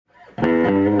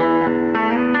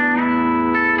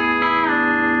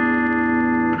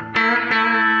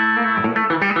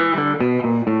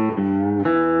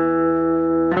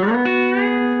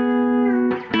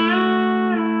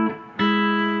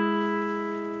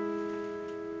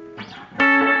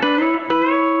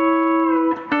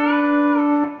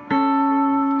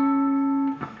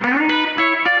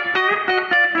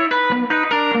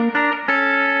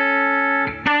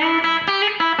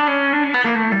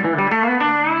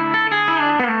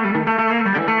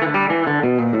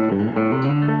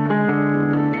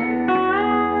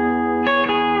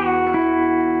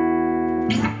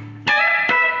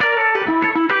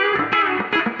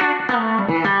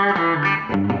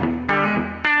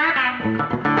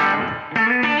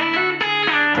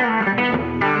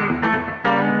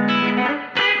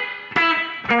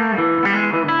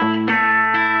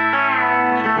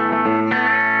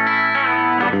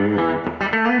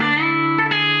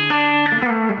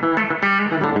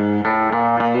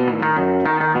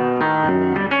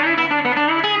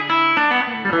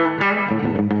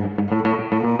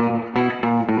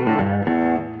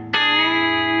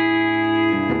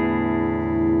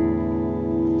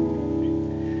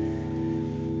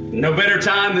No better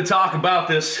time to talk about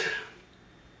this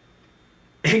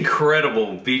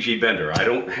incredible BEEGEE Bender. I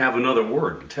don't have another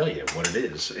word to tell you what it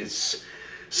is. It's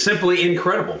simply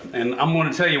incredible, and I'm going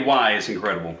to tell you why it's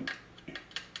incredible.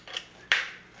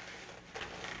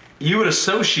 You would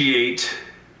associate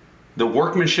the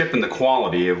workmanship and the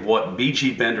quality of what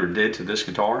BEEGEE Bender did to this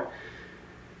guitar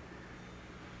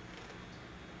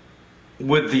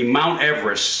with the Mount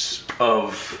Everest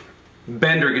of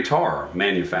Bender guitar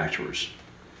manufacturers.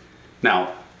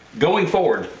 Now, going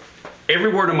forward,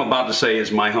 every word I'm about to say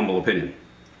is my humble opinion.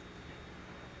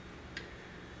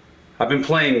 I've been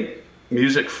playing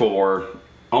music for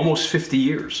almost 50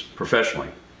 years professionally.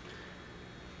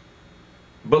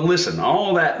 But listen,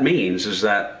 all that means is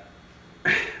that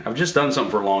I've just done something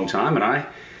for a long time, and I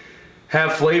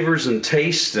have flavors and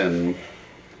taste and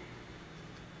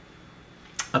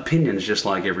opinions just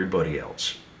like everybody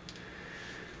else.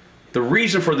 The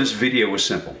reason for this video is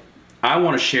simple. I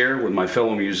want to share with my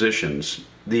fellow musicians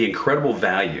the incredible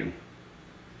value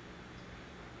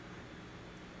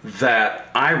that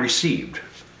I received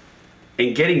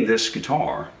in getting this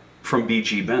guitar from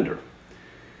BEEGEE Bender.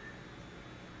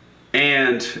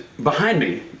 And behind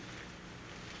me,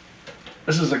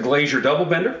 this is a Glacier Double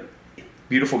Bender,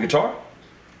 beautiful guitar.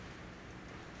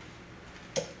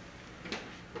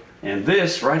 And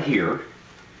this right here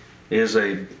is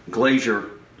a Glacier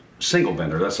Single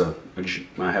Bender.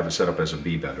 I have it set up as a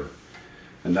B bender,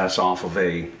 and that's off of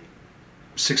a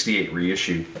 68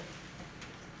 reissue.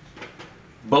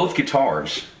 Both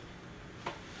guitars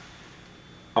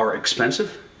are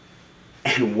expensive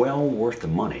and well worth the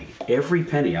money. Every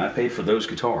penny I paid for those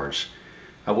guitars,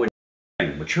 I wouldn't,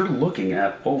 but you're looking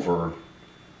at over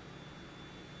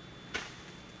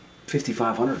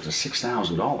 $5,500 to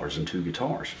 $6,000 in two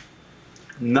guitars.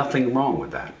 Nothing wrong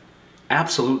with that.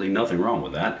 Absolutely nothing wrong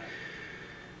with that.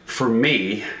 For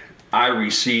me, I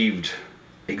received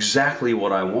exactly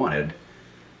what I wanted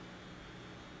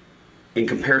in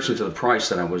comparison to the price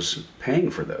that I was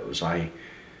paying for those. I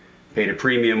paid a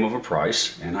premium of a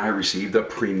price and I received a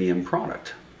premium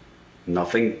product.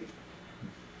 Nothing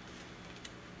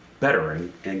better.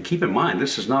 And keep in mind,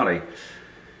 this is not a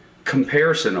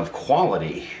comparison of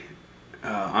quality.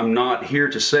 I'm not here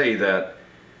to say that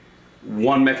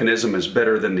one mechanism is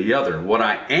better than the other. What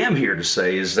I am here to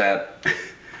say is that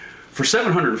for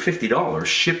 $750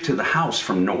 shipped to the house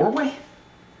from Norway,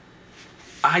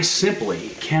 I simply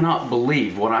cannot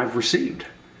believe what I've received.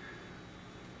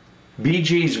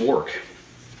 BEEGEE's work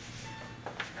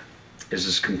is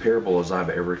as comparable as I've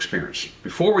ever experienced.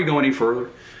 Before we go any further,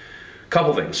 a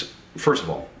couple things. First of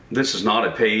all, this is not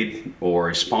a paid or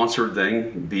a sponsored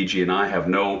thing. BEEGEE and I have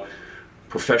no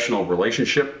professional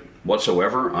relationship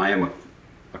whatsoever. I am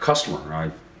a customer.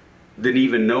 I didn't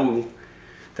even know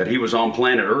that he was on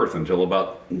planet Earth until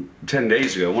about 10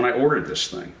 days ago when I ordered this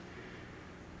thing.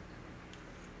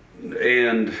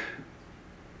 And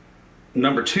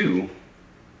number two,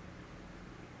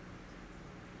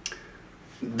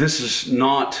 this is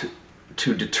not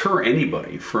to deter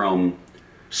anybody from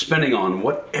spending on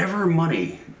whatever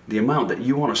money, the amount that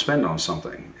you want to spend on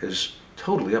something is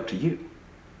totally up to you.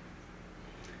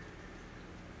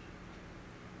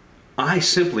 I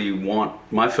simply want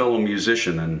my fellow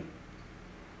musician and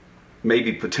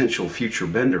maybe potential future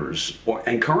benders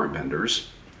and current benders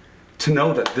to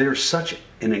know that there's such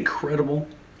an incredible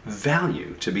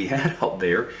value to be had out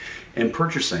there in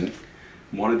purchasing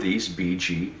one of these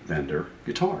BEEGEE Bender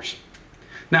guitars.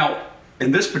 Now,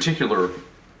 in this particular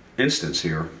instance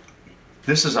here,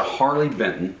 This is a Harley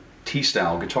Benton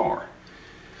T-Style guitar.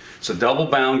 It's a double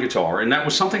bound guitar, and that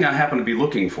was something I happened to be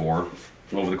looking for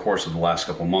over the course of the last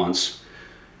couple months.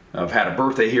 I've had a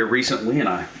birthday here recently, and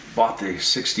I bought the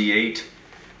 '68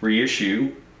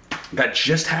 reissue that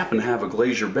just happened to have a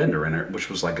Glazier Bender in it, which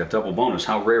was like a double bonus.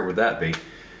 How rare would that be?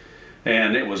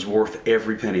 And it was worth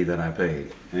every penny that I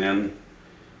paid. And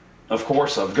of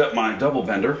course, I've got my double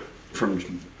bender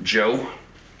from Joe.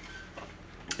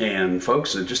 And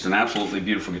folks, it's just an absolutely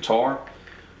beautiful guitar.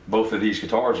 Both of these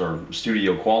guitars are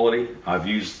studio quality. I've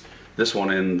used this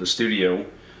one in the studio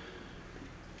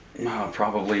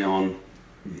probably on,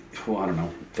 well, I don't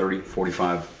know, 30,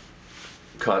 45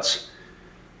 cuts.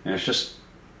 And it's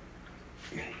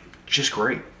just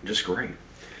great, just great.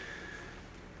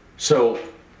 So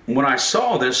when I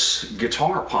saw this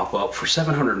guitar pop up for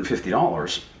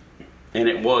 $750, and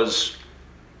it was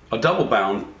a double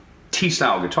bound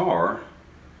T-style guitar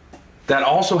that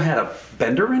also had a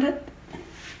bender in it,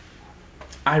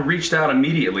 I reached out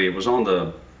immediately. It was on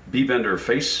the BEEGEE Bender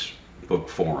Facebook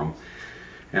forum,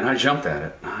 and I jumped at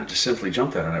it. I just simply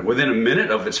jumped at it. Within a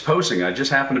minute of its posting, I just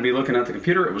happened to be looking at the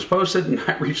computer. It was posted, and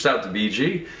I reached out to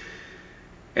BG.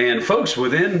 And folks,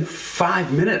 within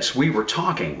 5 minutes, we were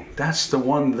talking. That's the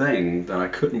one thing that I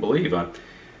couldn't believe.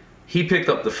 He picked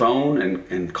up the phone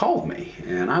and called me,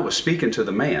 and I was speaking to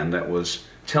the man that was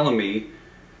telling me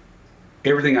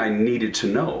everything I needed to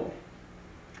know.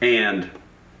 And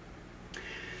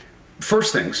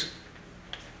first things,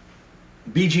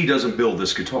 BG doesn't build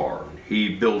this guitar. He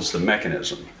builds the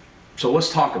mechanism. So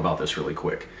let's talk about this really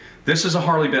quick. This is a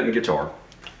Harley Benton guitar,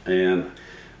 and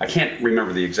I can't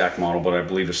remember the exact model, but I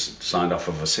believe it's signed off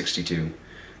of a '62.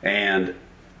 And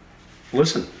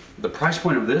listen, the price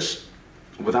point of this,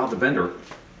 without the bender,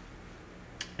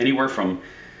 anywhere from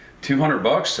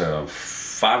 $200 to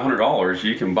 $500,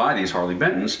 you can buy these Harley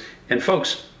Bentons. And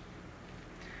folks,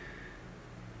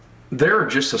 there are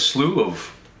just a slew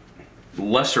of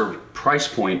lesser price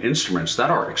point instruments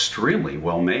that are extremely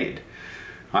well made.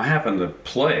 I happen to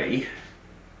play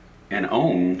and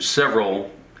own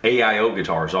several AIO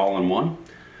guitars all in one,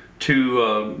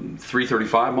 two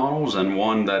 335 models and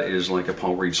one that is like a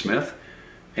Paul Reed Smith,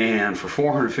 and for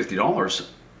 $450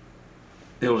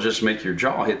 it'll just make your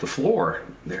jaw hit the floor.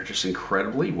 They're just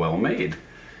incredibly well made,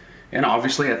 and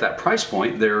obviously at that price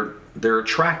point they're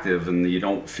attractive, and you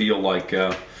don't feel like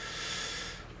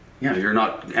you're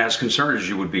not as concerned as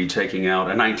you would be taking out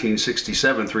a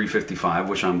 1967 355,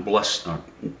 which I'm blessed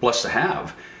to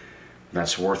have.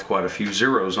 That's worth quite a few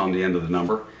zeros on the end of the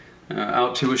number,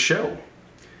 out to a show.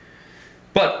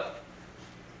 But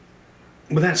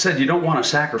with that said, you don't want to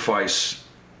sacrifice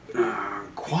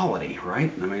quality,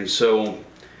 right? I mean, so,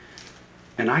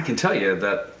 and I can tell you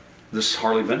that this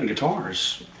Harley Benton guitar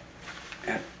is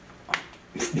a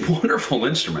wonderful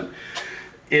instrument.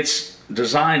 It's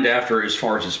designed after, as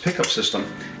far as its pickup system,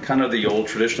 kind of the old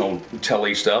traditional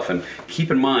Tele stuff. And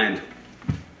keep in mind,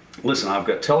 listen, I've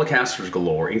got Telecasters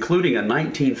galore, including a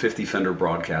 1950 Fender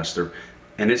Broadcaster,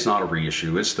 and it's not a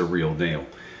reissue, it's the real deal.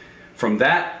 From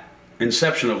that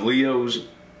inception of Leo's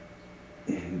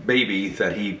baby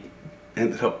that he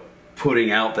ended up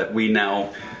putting out, that we now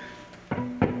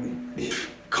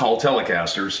call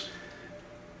Telecasters,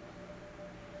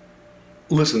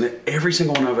 listen, every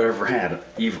single one I've ever had,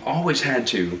 you've always had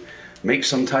to make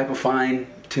some type of fine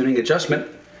tuning adjustment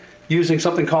using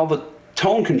something called the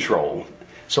tone control.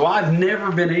 So I've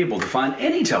never been able to find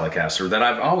any Telecaster that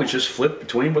I've always just flipped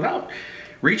between without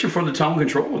reaching for the tone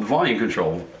control or the volume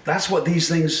control. That's what these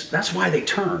things, that's why they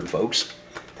turn, folks.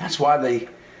 That's why they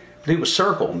do a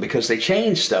circle, because they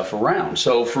change stuff around.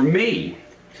 So for me,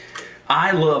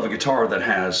 I love a guitar that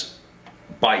has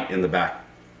bite in the back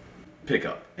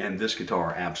pickup, and this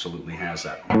guitar absolutely has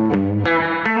that.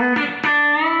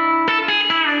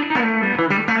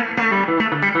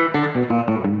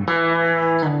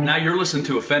 Now you're listening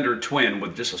to a Fender Twin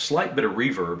with just a slight bit of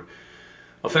reverb,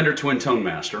 a Fender Twin Tone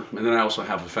Master, and then I also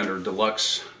have a Fender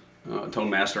Deluxe Tone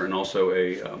Master and also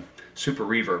a Super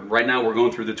Reverb. Right now we're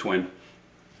going through the Twin,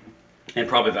 and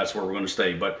probably that's where we're going to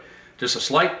stay, but just a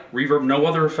slight reverb, no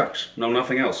other effects, no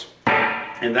nothing else.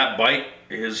 And that bite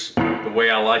is the way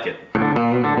I like it.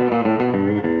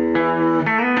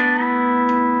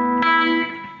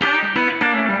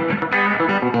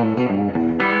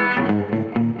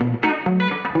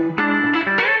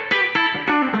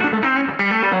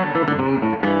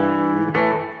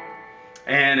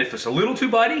 And if it's a little too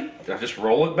bitey, I just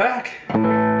roll it back.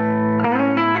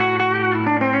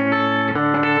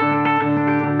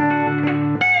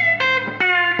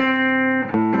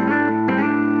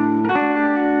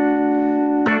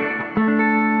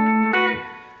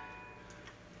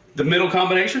 The middle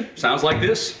combination sounds like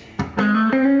this.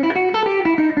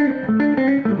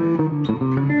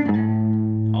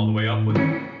 All the way up with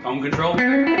tone control.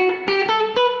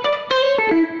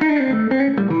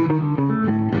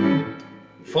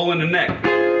 Full in the neck.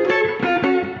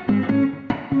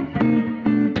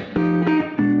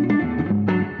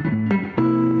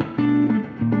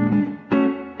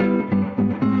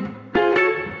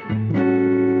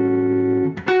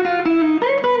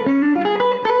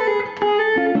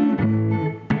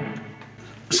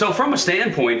 So from a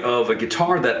standpoint of a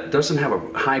guitar that doesn't have a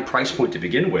high price point to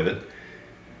begin with,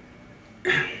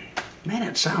 man,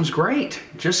 it sounds great.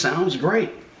 It just sounds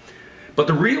great. But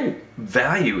the real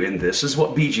value in this is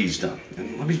what BEEGEE's done.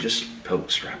 And let me just pull the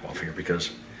strap off here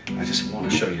because I just want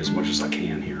to show you as much as I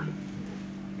can here.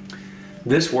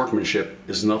 This workmanship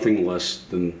is nothing less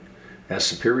than as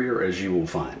superior as you will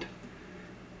find.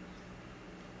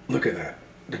 Look at that.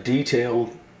 The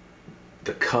detail,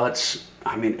 the cuts,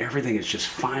 I mean, everything is just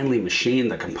finely machined,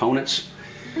 the components.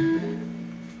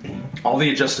 All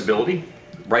the adjustability,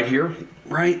 right here,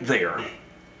 right there,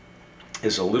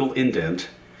 is a little indent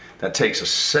that takes a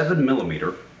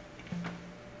 7mm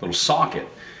little socket,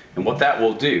 and what that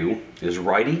will do is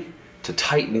righty to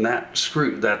tighten that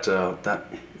screw, that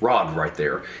rod right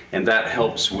there, and that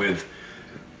helps with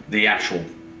the actual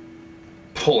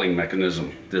pulling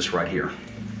mechanism, this right here.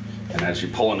 And as you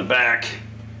pull in the back,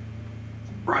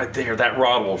 right there, that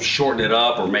rod will shorten it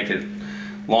up or make it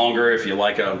longer if you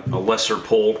like a lesser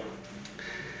pull.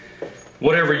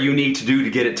 Whatever you need to do to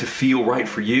get it to feel right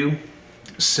for you,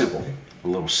 simple. A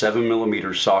little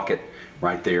 7mm socket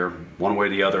right there, one way or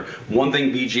the other. One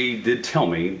thing BEEGEE did tell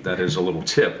me that is a little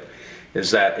tip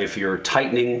is that if you're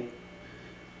tightening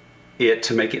it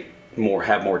to make it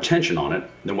have more tension on it,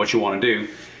 then what you want to do,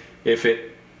 if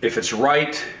it's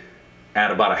right at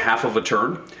about a half of a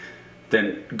turn,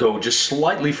 then go just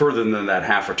slightly further than that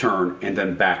half a turn and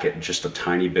then back it just a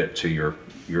tiny bit to your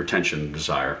tension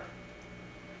desire.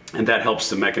 And that helps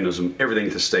the mechanism, everything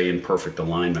to stay in perfect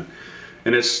alignment.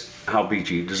 And it's how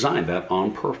BEEGEE designed that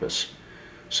on purpose.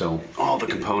 So all the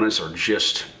components are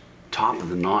just top of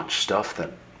the notch stuff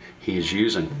that he is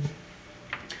using.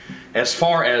 As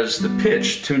far as the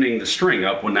pitch, tuning the string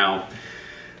up, well now,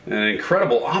 an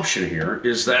incredible option here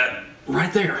is that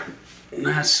right there.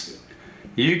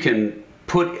 You can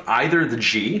put either the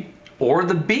G or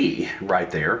the B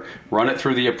right there, run it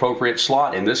through the appropriate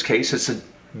slot. In this case, it's a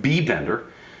BEEGEE bender,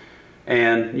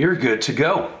 and you're good to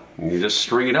go. You just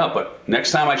string it up. But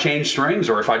next time I change strings,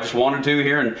 or if I just wanted to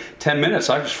here in 10 minutes,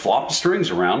 I just flop the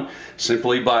strings around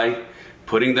simply by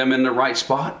putting them in the right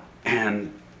spot.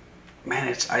 And man,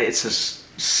 it's as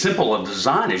simple a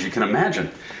design as you can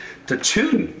imagine. To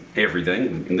tune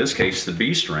everything, in this case the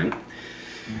B string,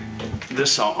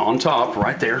 this on top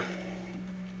right there,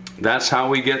 that's how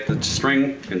we get the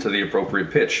string into the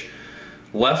appropriate pitch.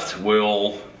 Left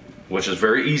will, which is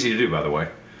very easy to do by the way,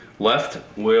 left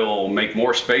will make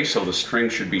more space so the string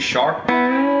should be sharp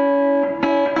right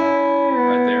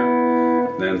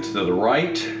there. Then to the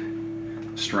right,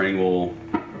 string will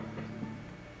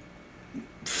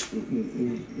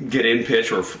get in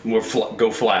pitch or go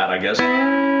flat, I guess.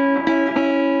 I'm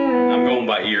going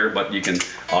by ear, but you can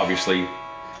obviously,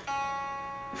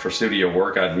 for studio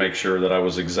work, I'd make sure that I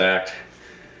was exact.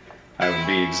 I would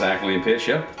be exactly in pitch,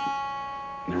 yep.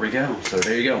 There we go, so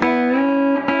there you go.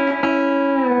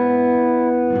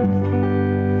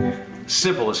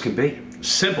 Simple as can be,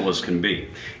 simple as can be.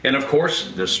 And of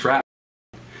course, the strap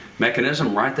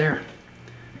mechanism right there,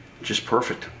 just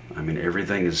perfect. I mean,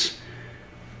 everything is,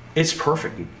 it's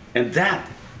perfect. And that,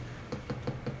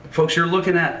 folks, you're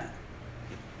looking at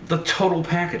the total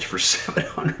package for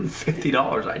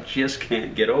 $750. I just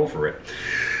can't get over it.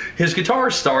 His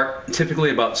guitars start typically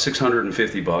about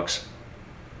 $650,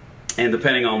 and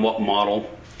depending on what model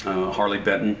Harley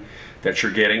Benton that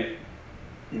you're getting,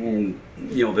 you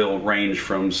know, they'll range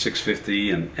from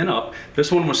 $650 and up.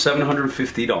 This one was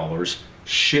 $750,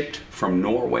 shipped from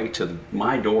Norway to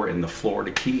my door in the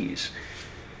Florida Keys.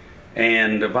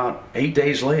 And about 8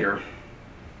 days later,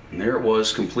 there it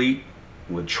was, complete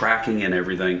with tracking and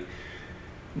everything.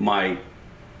 My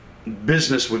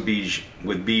business with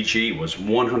BEEGEE was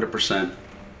 100%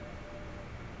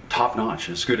 top notch,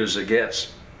 as good as it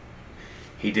gets.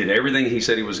 He did everything he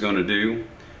said he was going to do,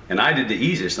 and I did the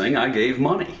easiest thing. I gave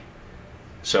money.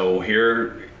 So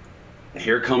here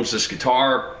comes this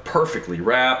guitar, perfectly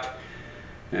wrapped,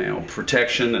 you know,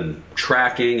 protection and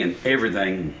tracking and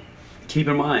everything. Keep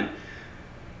in mind,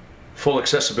 full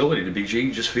accessibility to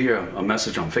BEEGEE just via a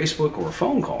message on Facebook or a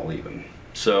phone call even.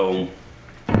 So,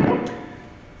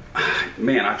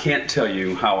 man, I can't tell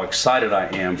you how excited I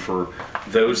am for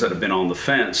those that have been on the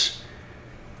fence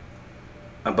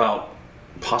about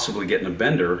possibly getting a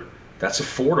bender that's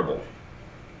affordable.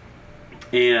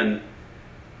 And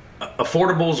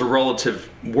affordable is a relative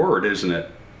word, isn't it?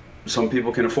 Some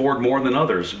people can afford more than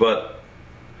others, but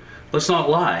let's not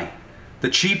lie. The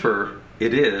cheaper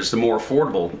it is, the more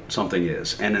affordable something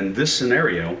is. And in this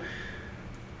scenario,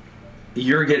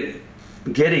 you're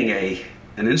getting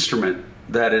an instrument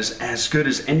that is as good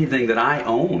as anything that I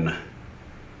own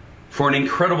for an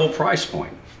incredible price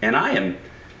point. And I am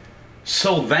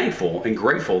so thankful and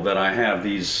grateful that I have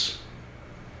these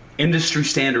industry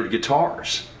standard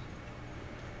guitars.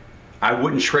 I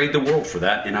wouldn't trade the world for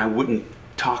that, and I wouldn't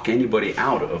talk anybody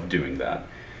out of doing that.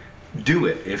 Do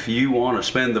it. If you want to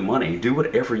spend the money, do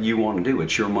whatever you want to do.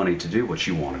 It's your money to do what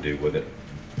you want to do with it.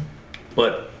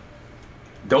 But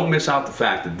don't miss out the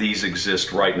fact that these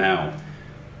exist right now,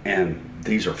 and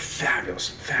these are fabulous,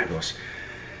 fabulous.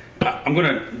 I'm going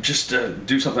to just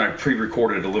do something I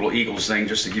pre-recorded, a little Eagles thing,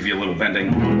 just to give you a little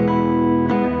bending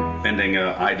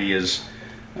ideas,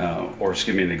 or just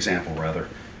give me an example rather.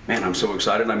 Man, I'm so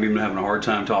excited. I'm even having a hard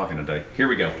time talking today. Here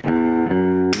we go.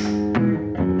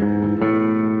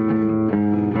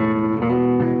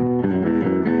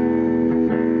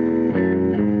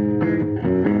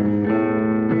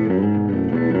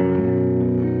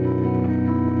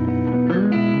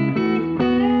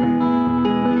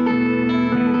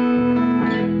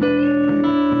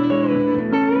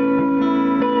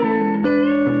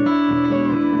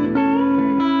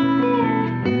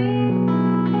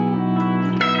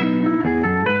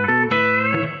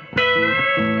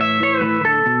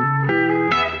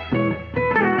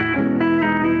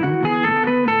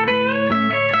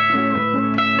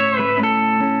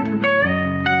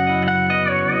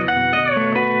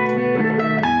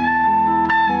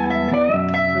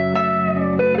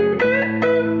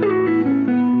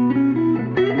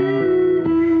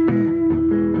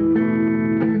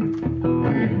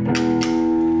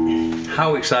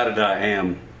 How excited I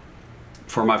am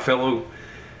for my fellow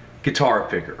guitar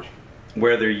picker.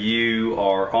 Whether you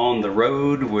are on the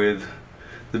road with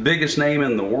the biggest name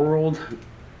in the world,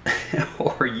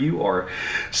 or you are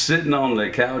sitting on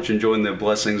the couch enjoying the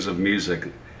blessings of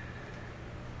music,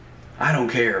 I don't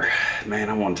care. Man,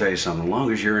 I want to tell you something. As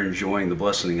long as you're enjoying the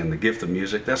blessing and the gift of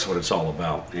music, that's what it's all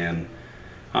about. And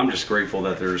I'm just grateful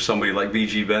that there's somebody like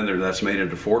BEEGEE Bender that's made it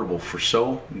affordable for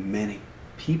so many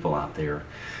people out there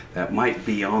that might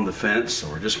be on the fence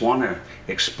or just want to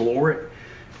explore it,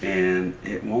 and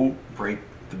it won't break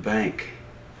the bank.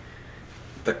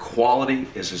 The quality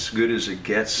is as good as it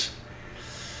gets.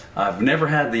 I've never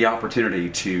had the opportunity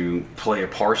to play a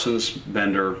Parsons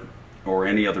bender or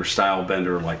any other style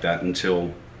bender like that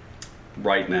until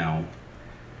right now.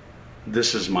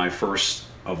 This is my first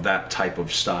of that type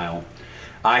of style.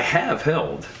 I have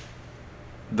held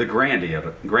the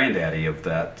granddaddy of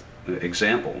that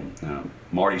example,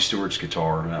 Marty Stewart's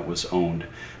guitar that was owned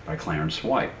by Clarence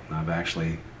White. I've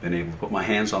actually been able to put my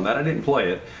hands on that. I didn't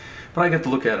play it, but I got to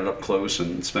look at it up close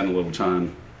and spend a little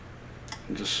time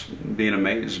just being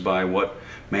amazed by what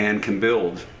man can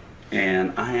build.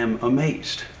 And I am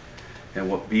amazed at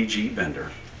what BEEGEE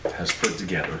Bender has put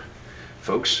together.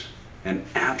 Folks, an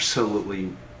absolutely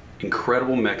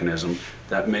incredible mechanism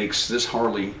that makes this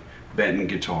Harley Benton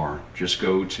guitar just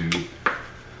go to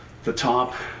the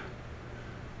top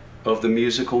of the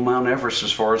musical Mount Everest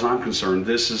as far as I'm concerned.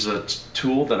 This is a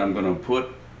tool that I'm going to put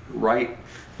right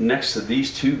next to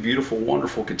these two beautiful,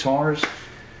 wonderful guitars.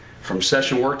 From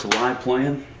session work to live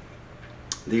playing,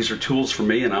 these are tools for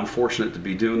me, and I'm fortunate to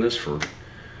be doing this for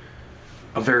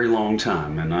a very long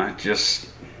time. And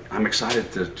I'm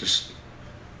excited to just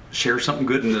share something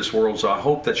good in this world. So I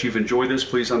hope that you've enjoyed this.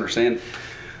 Please understand,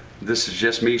 this is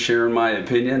just me sharing my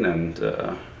opinion, and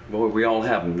boy, we all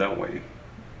have them, don't we?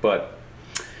 But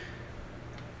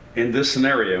in this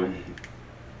scenario,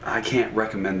 I can't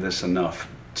recommend this enough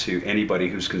to anybody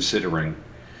who's considering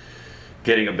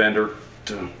getting a bender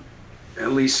to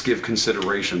at least give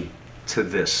consideration to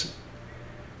this.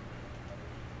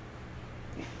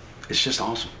 It's just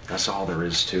awesome. That's all there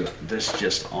is to it. This is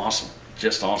just awesome.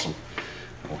 Just awesome.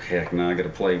 Oh heck, now I gotta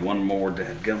play one more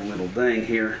dadgum little thing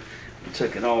here. I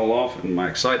took it all off in my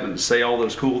excitement to say all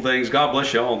those cool things. God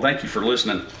bless you all. Thank you for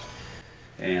listening.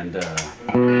 And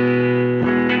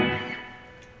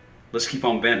let's keep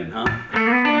on bending,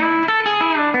 huh?